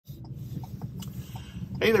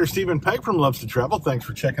Hey there, Stephen Pegg from Loves to Travel. Thanks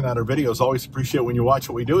for checking out our videos. Always appreciate when you watch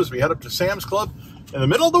what we do as we head up to Sam's Club in the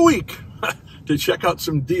middle of the week to check out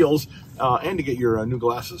some deals and to get your new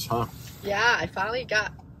glasses, huh? Yeah, I finally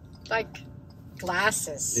got, like,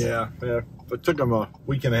 glasses. Yeah. It took them a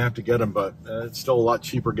week and a half to get them, but it's still a lot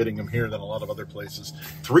cheaper getting them here than a lot of other places.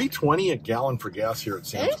 $3.20 a gallon for gas here at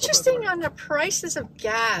Sam's Club. Interesting on the prices of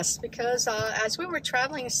gas, because as we were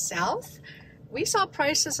traveling south, we saw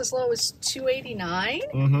prices as low as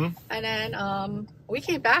 $2.89, and then we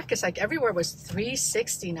came back. It's like everywhere was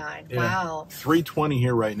 $3.69. Yeah. Wow, $3.20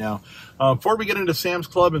 here right now. Before we get into Sam's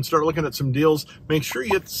Club and start looking at some deals, make sure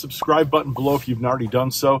you hit the subscribe button below if you've not already done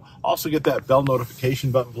so. Also get that bell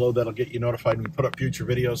notification button below. That'll get you notified when we put up future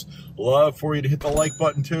videos. Love for you to hit the like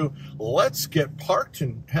button too. Let's get parked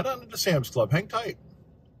and head on into Sam's Club. Hang tight.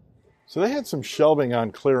 So they had some shelving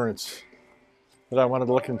on clearance that I wanted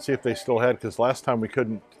to look and see if they still had, because last time we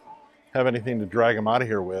couldn't have anything to drag them out of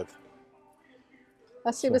here with.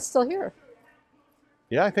 let's see if it's still here.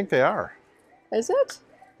 Yeah, I think they are. Is it?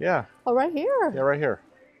 Yeah. Oh, right here. Yeah, right here.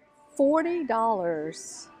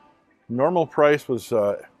 $40. Normal price was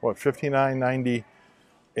what, $59.98.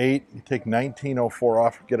 You take $19.04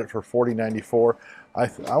 off, get it for $40.94.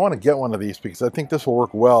 I want to get one of these because I think this will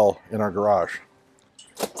work well in our garage.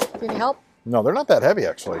 Can you help? No, they're not that heavy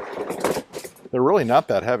actually. They're really not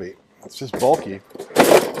that heavy. It's just bulky.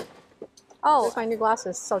 Oh, there's my new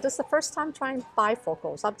glasses. So this is the first time trying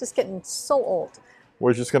bifocals. I'm just getting so old.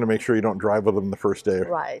 We're just going to make sure you don't drive with them the first day,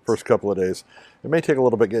 Right. first couple of days. It may take a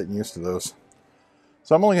little bit getting used to those.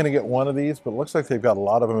 So I'm only going to get one of these, but it looks like they've got a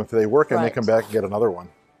lot of them. If they work, I may come back and get another one.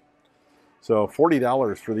 So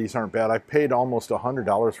 $40 for these aren't bad. I paid almost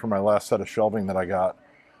 $100 for my last set of shelving that I got.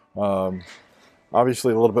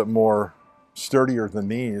 Obviously a little bit more sturdier than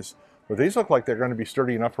these, but these look like they're going to be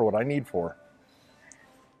sturdy enough for what I need for.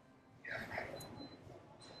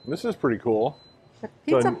 This is pretty cool. The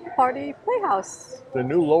Pizza Party Playhouse. The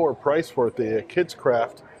new lower price for it, the Kids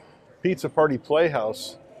Craft Pizza Party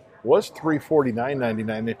Playhouse, was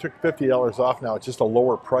 $349.99. They took $50 off now. It's just a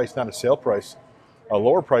lower price, not a sale price. A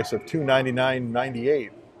lower price of $299.98.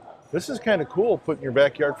 This is kind of cool, put in your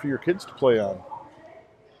backyard for your kids to play on.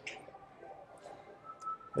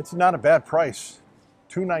 It's not a bad price.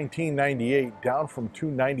 $219.98, down from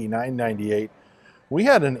 $299.98. We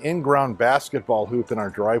had an in-ground basketball hoop in our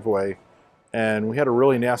driveway, and we had a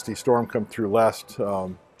really nasty storm come through last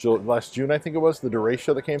June, I think it was, the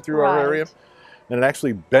derecho that came through our area, and it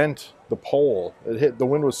actually bent the pole. The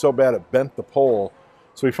wind was so bad it bent the pole,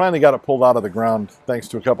 so we finally got it pulled out of the ground thanks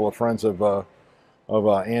to a couple of friends of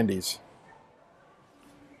Andy's.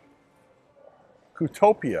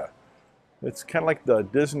 Cootopia. It's kind of like the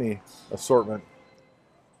Disney assortment.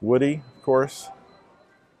 Woody, of course.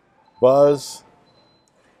 Buzz.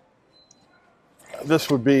 This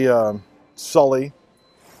would be Sully.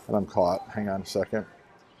 And I'm caught. Hang on a second.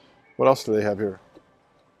 What else do they have here?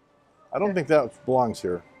 I don't think that belongs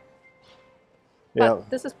here. Yeah. But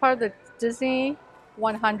this is part of the Disney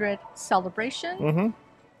 100 celebration.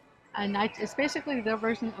 And it's basically their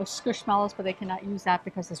version of Squishmallows, but they cannot use that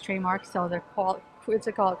because it's trademarked. So they're called, is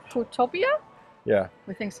it called Cootopia? Yeah.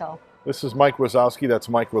 We think so. This is Mike Wazowski. That's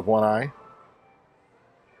Mike with one eye.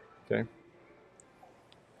 Okay.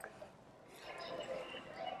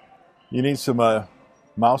 You need some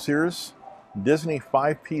mouse ears. Disney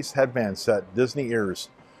 5-piece headband set, Disney ears.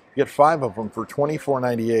 You get 5 of them for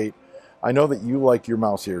 $24.98. I know that you like your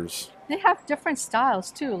mouse ears. They have different styles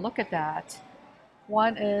too. Look at that.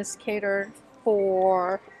 One is catered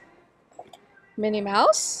for Minnie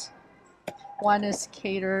Mouse. One is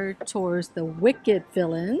catered towards the wicked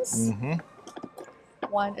villains.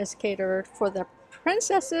 One is catered for the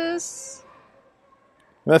princesses.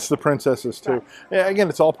 That's the princesses too. Right. Yeah, again,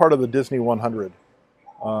 it's all part of the Disney 100.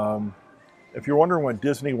 If you're wondering what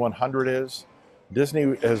Disney 100 is,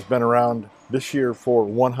 Disney has been around this year for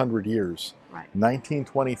 100 years. Right.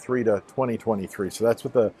 1923 to 2023. So that's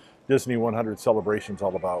what the Disney 100 celebration is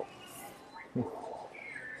all about.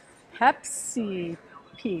 Pepsi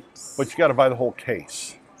Peeps. But you got to buy the whole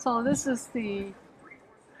case. So this is the...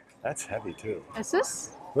 That's heavy too. Is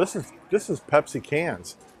this? This is Pepsi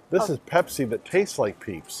cans. This is Pepsi that tastes like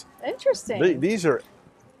Peeps. Interesting. These are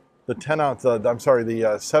the 10-ounce, the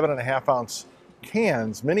 7.5-ounce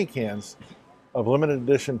cans, mini cans of limited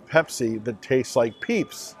edition Pepsi that tastes like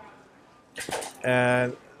Peeps.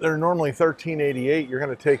 And they're normally $13.88. You're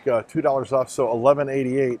going to take $2 off, so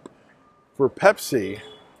 $11.88 for Pepsi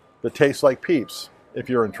that tastes like Peeps, if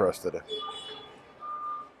you're interested.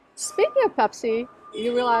 Speaking of Pepsi,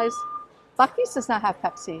 you realize Buc-ee's does not have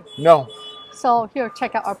Pepsi. No. So here,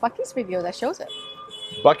 check out our Buc-ee's video that shows it.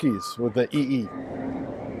 Buc-ee's with the EE.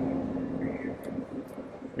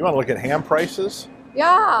 You want to look at ham prices?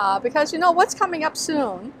 Yeah, because you know what's coming up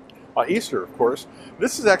soon? Easter, of course.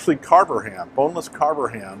 This is actually carver ham, boneless carver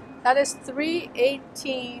ham. That is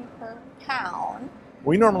 $3.18 per pound.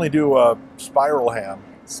 We normally do a spiral ham.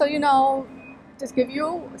 So you know, just give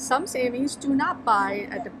you some savings. Do not buy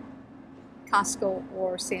at the Costco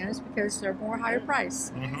or Sam's because they're more higher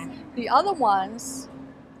price. The other ones,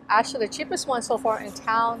 actually the cheapest one so far in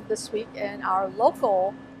town this week in our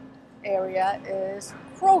local area is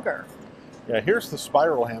Kroger. Yeah, here's the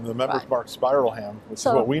spiral ham, the Members Mark spiral ham, which is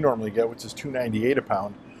what we normally get, which is $2.98 a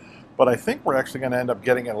pound. But I think we're actually going to end up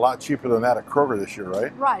getting it a lot cheaper than that at Kroger this year,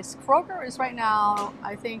 right? Right. Kroger is right now,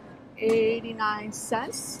 I think, 89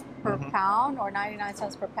 cents per pound or 99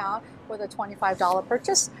 cents per pound with a $25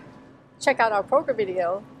 purchase. Check out our Kroger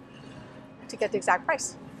video to get the exact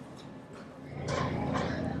price.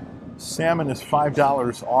 Salmon is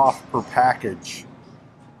 $5 off per package,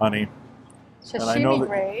 honey. Sashimi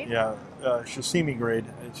grade. Yeah, sashimi grade.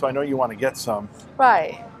 So I know you want to get some.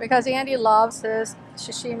 Right, because Andy loves his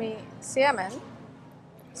sashimi salmon.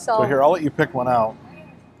 So here, I'll let you pick one out.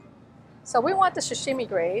 So we want the sashimi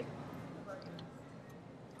grade.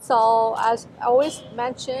 So as I always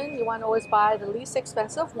mention, you want to always buy the least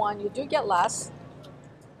expensive one. You do get less,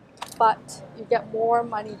 but you get more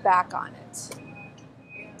money back on it. So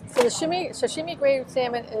the sashimi grade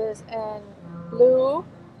salmon is in blue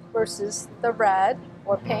versus the red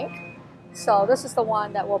or pink. So this is the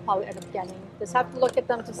one that we'll probably end up getting. Just have to look at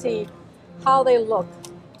them to see how they look.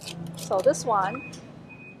 So this one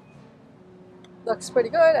looks pretty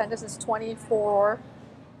good, and this is $24.08.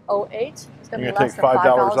 It's going to be less than $5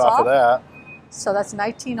 off of that. So that's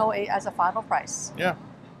 $19.08 as a final price. Yeah.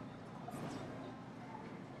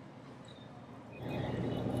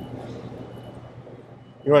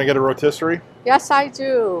 You want to get a rotisserie? Yes, I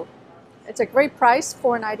do. It's a great price,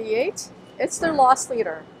 $4.98. It's their loss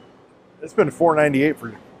leader. It's been $4.98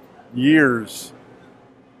 for years.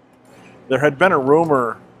 There had been a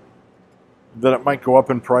rumor that it might go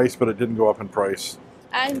up in price, but it didn't go up in price,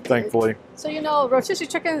 and thankfully. So you know, rotisserie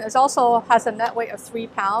chicken is also has a net weight of 3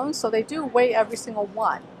 pounds, so they do weigh every single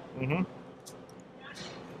one. And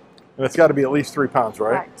it's got to be at least 3 pounds,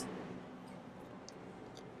 right? Right.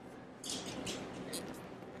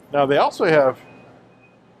 Now they also have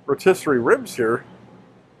rotisserie ribs here.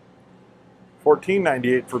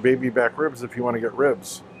 $14.98 for baby back ribs if you want to get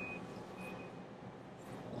ribs.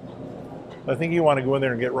 I think you want to go in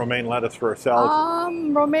there and get romaine lettuce for a salad.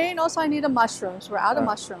 Romaine, also I need the mushrooms. We're out of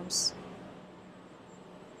mushrooms.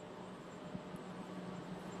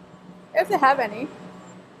 If they have any.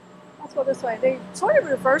 Let's go this way. They sort of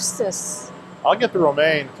reversed this. I'll get the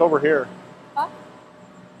romaine. It's over here. Huh?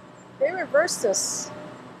 They reversed this.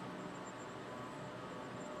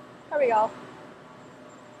 There we go.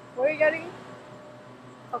 What are you getting?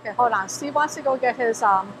 Okay, hold on. Steve wants to go get his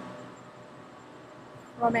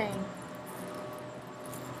romaine.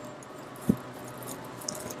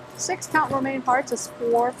 6 count romaine hearts is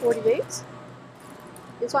 $4.48.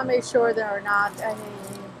 Just want to make sure there are not any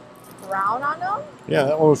brown on them. Yeah,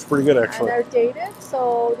 that one was pretty good actually. And they're dated,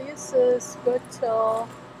 so this is good till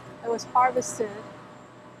it was harvested.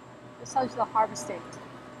 This tells you the harvest date.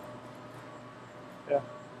 Yeah.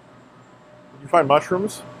 Did you find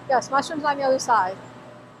mushrooms? Yes, mushrooms on the other side.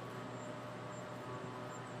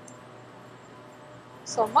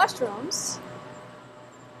 So mushrooms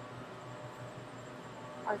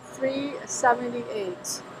are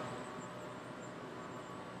 $3.78.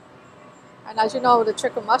 And as you know, the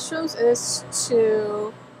trick of mushrooms is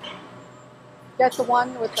to get the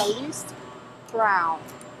one with the least brown.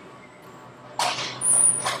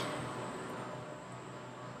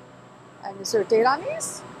 And is there a date on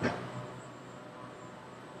these?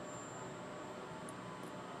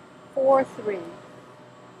 4/3.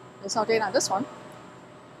 There's no date on this one.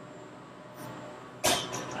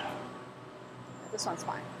 This one's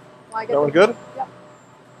fine. That one good? Yep.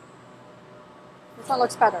 This one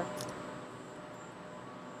looks better.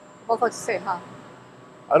 Both look the same, huh?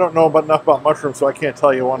 I don't know enough about mushrooms, so I can't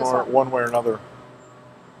tell you one way or another.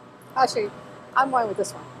 Actually, I'm going with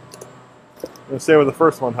this one. You're going to stay with the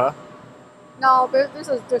first one, huh? No, but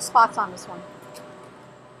there's spots on this one.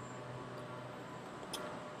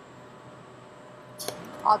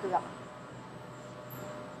 I'll do that one.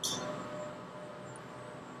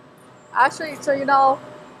 Actually, so you know,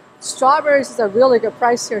 strawberries is a really good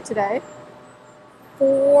price here today.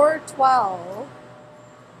 $4.12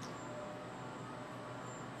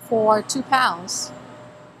 for 2 pounds.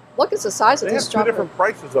 Look at the size of these strawberries. They have 2 different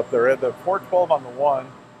prices up there. They have $4.12 on the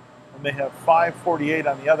one, and they have $5.48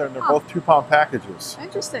 on the other, and they're both 2-pound packages.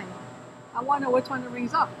 Interesting. I wonder which one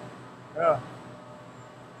rings up. Yeah.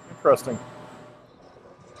 Interesting.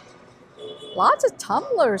 Lots of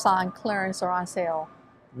tumblers on clearance or on sale.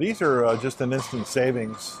 These are just an instant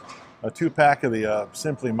savings. A 2-pack of the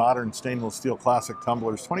Simply Modern stainless steel classic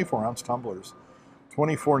tumblers, 24-ounce tumblers,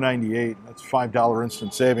 $24.98. That's $5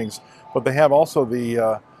 instant savings. But they have also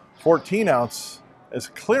the 14-ounce as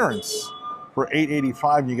clearance for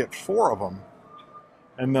 $8.85. You get 4 of them.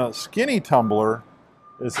 And the skinny tumbler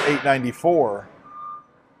is $8.94.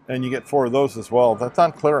 And you get 4 of those as well. That's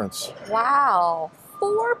on clearance. Wow,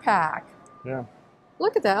 4-pack. Yeah.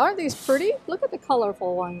 Look at that. Aren't these pretty? Look at the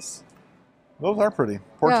colorful ones. Those are pretty.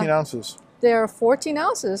 14 ounces. They're 14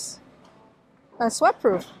 ounces. That's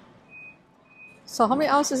sweat-proof. So how many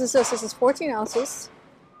ounces is this? This is 14 ounces.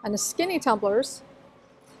 And the skinny tumblers.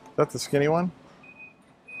 Is that the skinny one?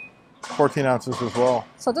 14 ounces as well.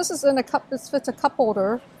 So this is in a cup. This fits a cup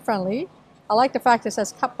holder friendly. I like the fact it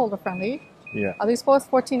says cup holder friendly. Yeah. Are these both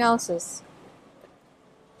 14 ounces?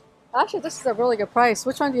 Actually, this is a really good price.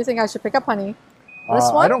 Which one do you think I should pick up, honey?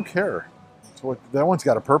 This one? I don't care. That one's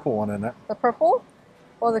got a purple one in it. The purple?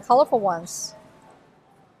 Or the colorful ones?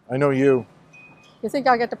 I know you. You think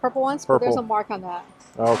I'll get the purple ones? Purple. But there's a mark on that.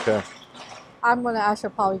 Okay. I'm going to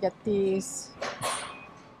actually probably get these.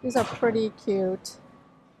 These are pretty cute.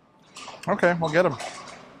 Okay, we'll get them.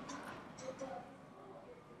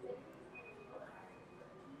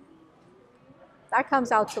 That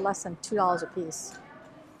comes out to less than $2 a piece.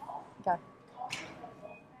 Okay.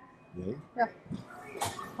 Yay. Yeah.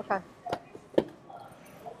 Okay.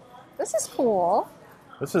 This is cool.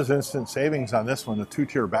 This is instant savings on this one, a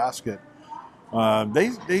 2-tier basket.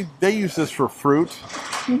 They use this for fruit,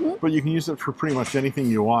 but you can use it for pretty much anything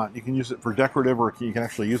you want. You can use it for decorative, or you can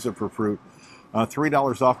actually use it for fruit.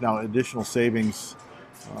 $3 off now, additional savings.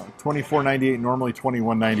 $24.98, normally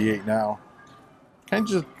 $21.98 now. Kind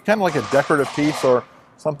of like a decorative piece or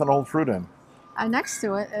something to hold fruit in. And next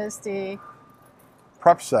to it is the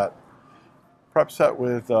Prep set. Prep set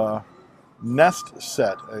with nest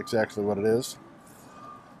set, exactly what it is.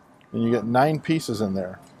 And you get 9 pieces in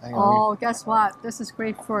there. Hang on, oh, guess what? This is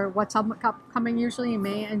great for what's coming usually in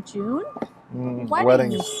May and June.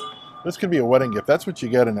 Weddings. This could be a wedding gift. That's what you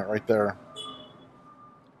get in it right there.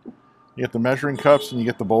 You get the measuring cups and you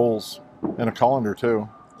get the bowls and a colander too.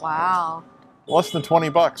 Wow. Less than 20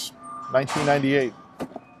 bucks. $19.98.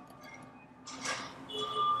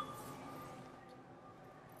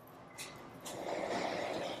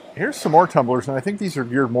 Here's some more tumblers, and I think these are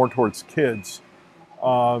geared more towards kids.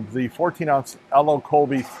 The 14-ounce Elo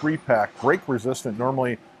Colby 3-pack, break resistant,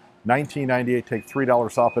 normally $19.98, take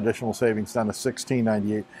 $3 off, additional savings down to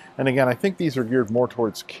 $16.98. And again, I think these are geared more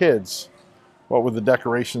towards kids, what with the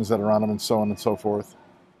decorations that are on them and so on and so forth.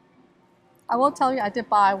 I will tell you, I did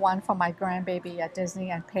buy one for my grandbaby at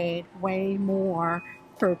Disney and paid way more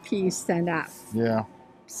per piece than that. Yeah.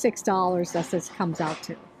 $6 that this comes out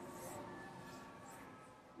to.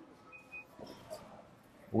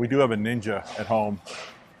 We do have a Ninja at home.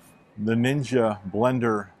 The Ninja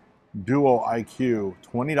Blender Duo IQ,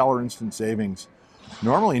 $20 instant savings.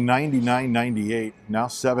 Normally $99.98, now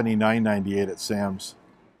 $79.98 at Sam's.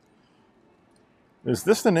 Is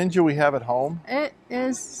this the Ninja we have at home? It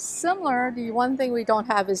is similar. The one thing we don't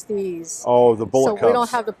have is these. Oh, the bullet cups. So we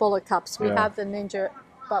don't have the bullet cups. We Yeah. have the Ninja,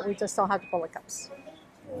 but we just don't have the bullet cups.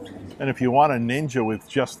 And if you want a Ninja with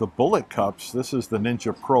just the bullet cups, this is the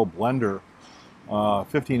Ninja Pro Blender.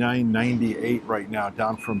 $59.98 right now,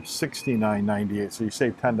 down from $69.98. So you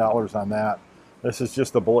save $10 on that. This is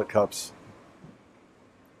just the bullet cups.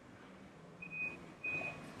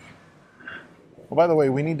 Well, by the way,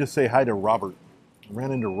 we need to say hi to Robert. I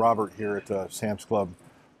ran into Robert here at Sam's Club,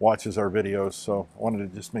 watches our videos, so I wanted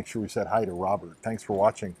to just make sure we said hi to Robert. Thanks for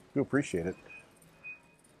watching. We appreciate it.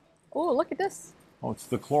 Oh, look at this. Oh, it's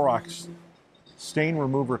the Clorox Stain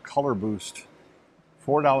Remover Color Boost.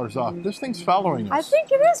 $4 off. This thing's following us. I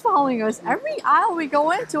think it is following us. Every aisle we go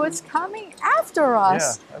into, it's coming after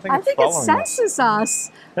us. Yeah, I think it senses us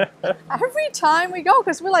every time we go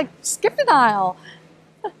because we're like, skip an aisle.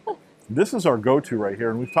 This is our go-to right here,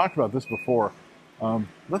 and we've talked about this before.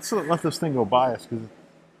 Let's let this thing go by us. Cause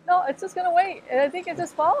No, it's just going to wait. I think it's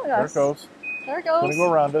just following us. there it goes. There it goes. It's going to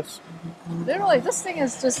go around us. Literally, this thing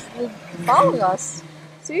is just following us.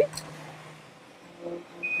 See?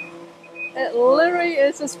 It literally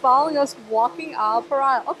is just following us, walking aisle per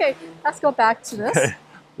aisle. Okay, let's go back to this. Okay.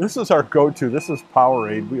 This is our go-to. This is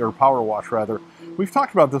Powerade, or Power Wash rather. We've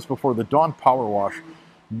talked about this before, the Dawn Power Wash.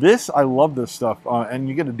 This, I love this stuff, and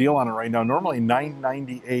you get a deal on it right now. Normally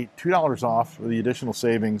 $9.98, $2 off for the additional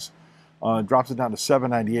savings. Drops it down to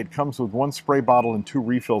 $7.98. Comes with 1 spray bottle and 2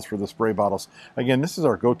 refills for the spray bottles. Again, this is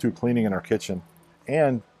our go-to cleaning in our kitchen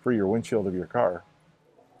and for your windshield of your car.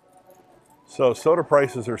 So soda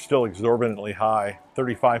prices are still exorbitantly high.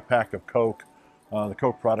 35-pack of Coke. The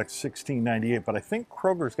Coke product's $16.98, but I think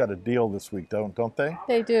Kroger's got a deal this week, don't they?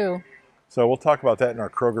 They do. So we'll talk about that in our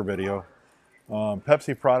Kroger video.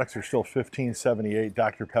 Pepsi products are still $15.78.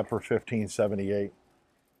 Dr. Pepper $15.78.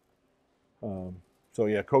 So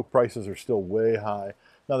yeah, Coke prices are still way high.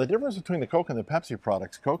 Now the difference between the Coke and the Pepsi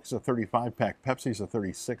products, Coke is a 35-pack, Pepsi's a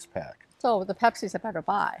 36-pack. So the Pepsi's a better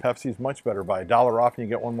buy. Pepsi's much better buy. $1 off and you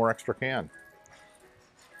get one more extra can.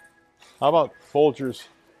 How about Folgers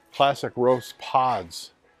Classic Roast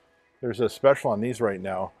Pods? There's a special on these right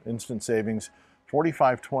now. Instant savings,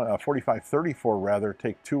 $45.34 rather.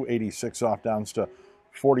 Take $2.86 off, down to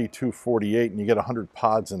 $42.48, and you get 100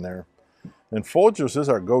 pods in there. And Folgers is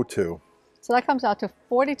our go-to. So that comes out to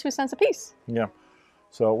 42 cents a piece. Yeah.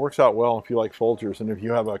 So it works out well if you like Folgers and if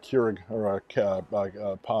you have a Keurig or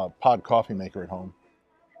a pod coffee maker at home.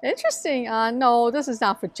 Interesting. No, this is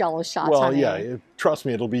not for Jell-O shots, Well, honey. yeah, trust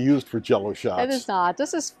me, it'll be used for Jell-O shots. It is not.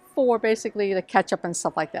 This is for basically the ketchup and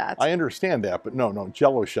stuff like that. I understand that, but no,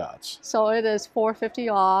 Jell-O shots. So it is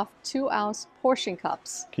 $4.50 off, 2-ounce portion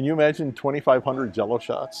cups. Can you imagine 2,500 Jell-O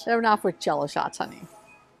shots? They're not for Jell-O shots, honey.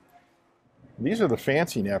 These are the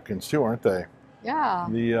fancy napkins too, aren't they? Yeah.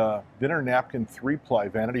 The dinner napkin 3-ply,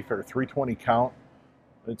 Vanity Fair, 320 count.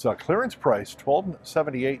 It's a clearance price,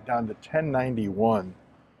 $12.78 down to $10.91.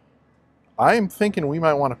 I'm thinking we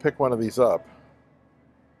might want to pick one of these up.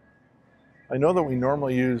 I know that we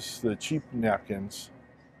normally use the cheap napkins,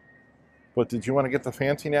 but did you want to get the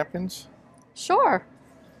fancy napkins? Sure.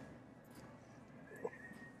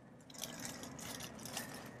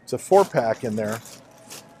 It's a 4-pack in there.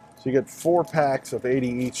 So you get 4 packs of 80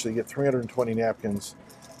 each, so you get 320 napkins.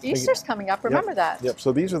 Easter's coming up, remember that. Yep,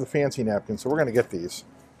 so these are the fancy napkins, so we're going to get these.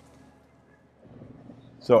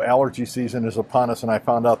 So allergy season is upon us, and I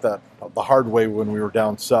found out that the hard way when we were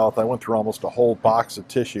down south. I went through almost a whole box of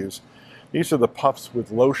tissues. These are the puffs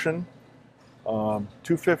with lotion.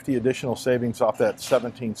 $2.50 additional savings off that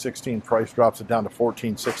 $17.16 price, drops it down to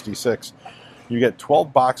 $14.66. You get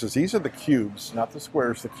 12 boxes. These are the cubes, not the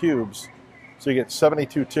squares, the cubes. So you get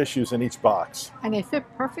 72 tissues in each box. And they fit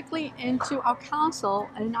perfectly into our console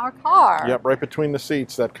in our car. Yep, right between the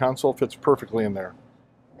seats. That console fits perfectly in there.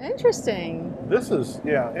 Interesting. This is,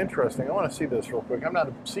 yeah, interesting. I want to see this real quick. I'm not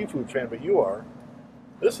a seafood fan, but you are.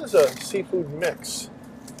 This is a seafood mix.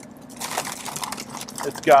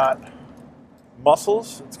 It's got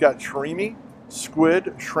mussels, it's got sashimi,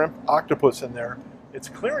 squid, shrimp, octopus in there. It's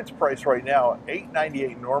clearance price right now,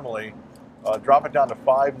 $8.98 normally. Drop it down to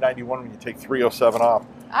 $5.91 when you take $3.07 off.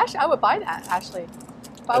 Actually, I would buy that, actually.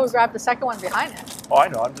 If I would grab the second one behind it. Oh, I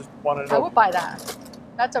know. I'm just wanting to know. I would buy that.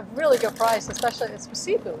 That's a really good price, especially it's for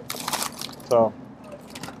seafood. So,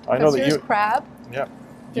 I know that here's you... crab. Yeah.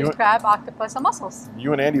 Here's crab, octopus, and mussels.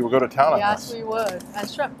 You and Andy will go to town on this. Yes, we would. And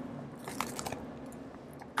shrimp.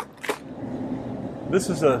 This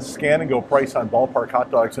is a scan and go price on ballpark hot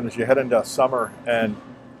dogs, and as you head into summer and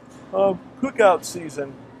cookout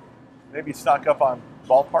season, maybe stock up on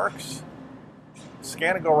ballparks.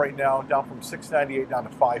 Scan and go right now down from $6.98 down to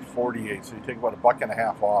 $5.48, so you take about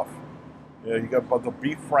 $1.50 off. You got both the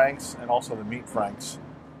beef franks and also the meat franks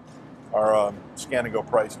are scan and go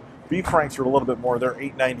price. Beef franks are a little bit more; they're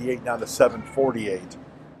 $8.98 down to $7.48.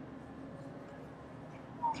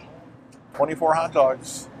 24 hot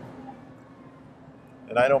dogs.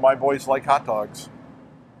 And I know my boys like hot dogs.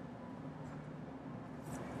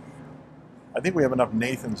 I think we have enough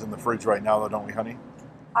Nathans in the fridge right now, though, don't we, honey?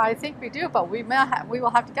 I think we do, but we will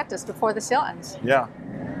have to get this before the sale ends. Yeah.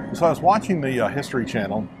 So I was watching the History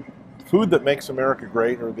Channel, Food That Makes America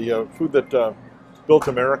Great, or the Food That Built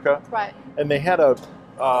America. Right. And they had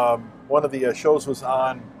one of the shows was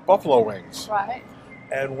on buffalo wings. Right.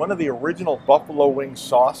 And one of the original buffalo wing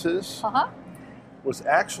sauces Uh-huh. was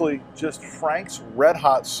actually just Frank's Red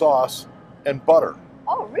Hot sauce and butter.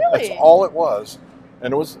 Oh, really? That's all it was.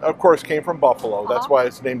 And it was, of course, came from buffalo. That's Uh-huh. why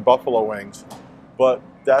it's named buffalo wings. But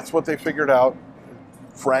that's what they figured out.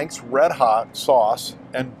 Frank's Red Hot sauce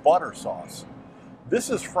and butter sauce. This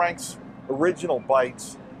is Frank's original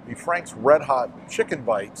bites, the Frank's Red Hot chicken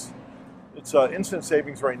bites. It's instant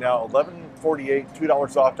savings right now, $11.48,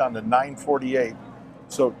 $2 off down to $9.48.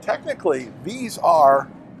 So technically, these are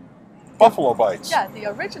buffalo bites. Yeah, the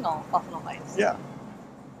original buffalo bites. Yeah.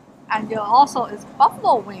 And there also is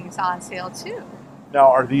buffalo wings on sale too. Now,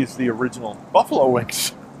 are these the original buffalo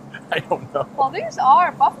wings? I don't know. Well, these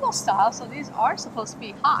are buffalo style, so these are supposed to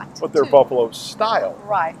be hot. But they're too. buffalo style.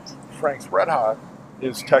 Right. Frank's Red Hot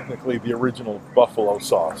is technically the original buffalo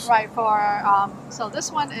sauce. Right. So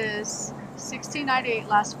this one is $16.98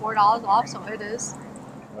 less $4 off, so it is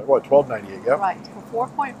what, $12.98, yeah. Right, for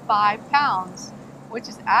 4.5 pounds, which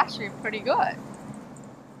is actually pretty good.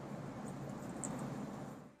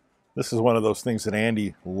 This is one of those things that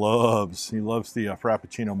Andy loves. He loves the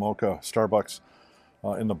Frappuccino Mocha Starbucks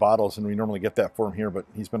in the bottles, and we normally get that for him here, but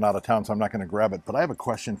he's been out of town, so I'm not going to grab it. But I have a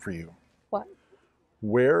question for you. What?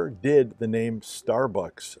 Where did the name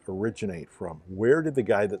Starbucks originate from? Where did the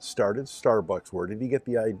guy that started Starbucks, where did he get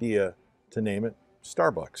the idea to name it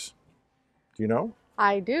Starbucks? Do you know?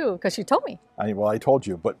 I do, because you told me. Well, I told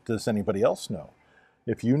you, but does anybody else know?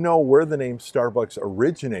 If you know where the name Starbucks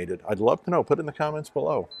originated, I'd love to know. Put it in the comments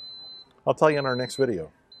below. I'll tell you in our next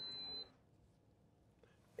video.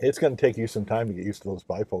 It's going to take you some time to get used to those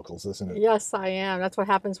bifocals, isn't it? Yes, I am. That's what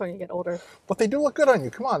happens when you get older. But they do look good on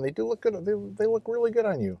you. Come on, they do look good. They look really good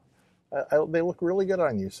on you. They look really good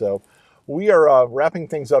on you. So we are wrapping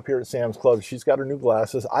things up here at Sam's Club. She's got her new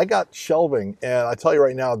glasses. I got shelving, and I tell you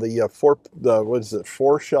right now, the what is it,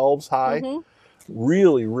 4 shelves high? Mm-hmm.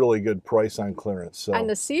 Really, really good price on clearance. So. And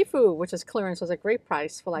the seafood, which is clearance, was a great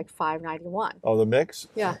price for like $5.91. Oh, the mix?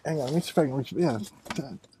 Yeah. Hang on, let me see if I can reach. Yeah.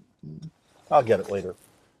 I'll get it later.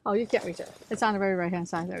 Oh, you can't reach it. It's on the very right-hand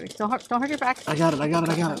side there. Don't hurt your back. I got it.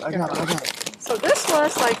 So this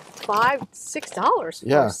was like $6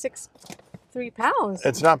 for 3 pounds.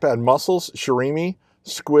 It's not bad. Mussels, shirimi,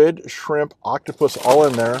 squid, shrimp, octopus, all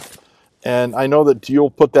in there. And I know that you'll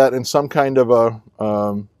put that in some kind of a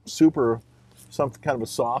soup or some kind of a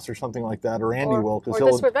sauce or something like that, or Andy will. Or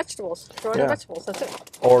just with vegetables. Throw in the vegetables, that's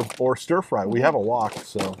it. Or stir fry. We have a wok,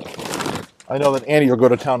 so I know that Andy will go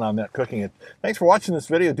to town on that, cooking it. Thanks for watching this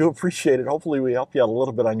video. Do appreciate it. Hopefully we helped you out a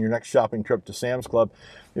little bit on your next shopping trip to Sam's Club.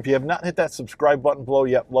 If you have not hit that subscribe button below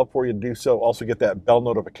yet, love for you to do so. Also get that bell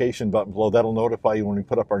notification button below. That'll notify you when we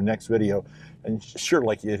put up our next video. And sure,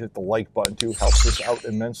 like you hit the like button too. Helps us out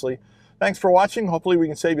immensely. Thanks for watching. Hopefully we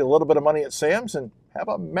can save you a little bit of money at Sam's, and have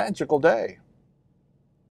a magical day.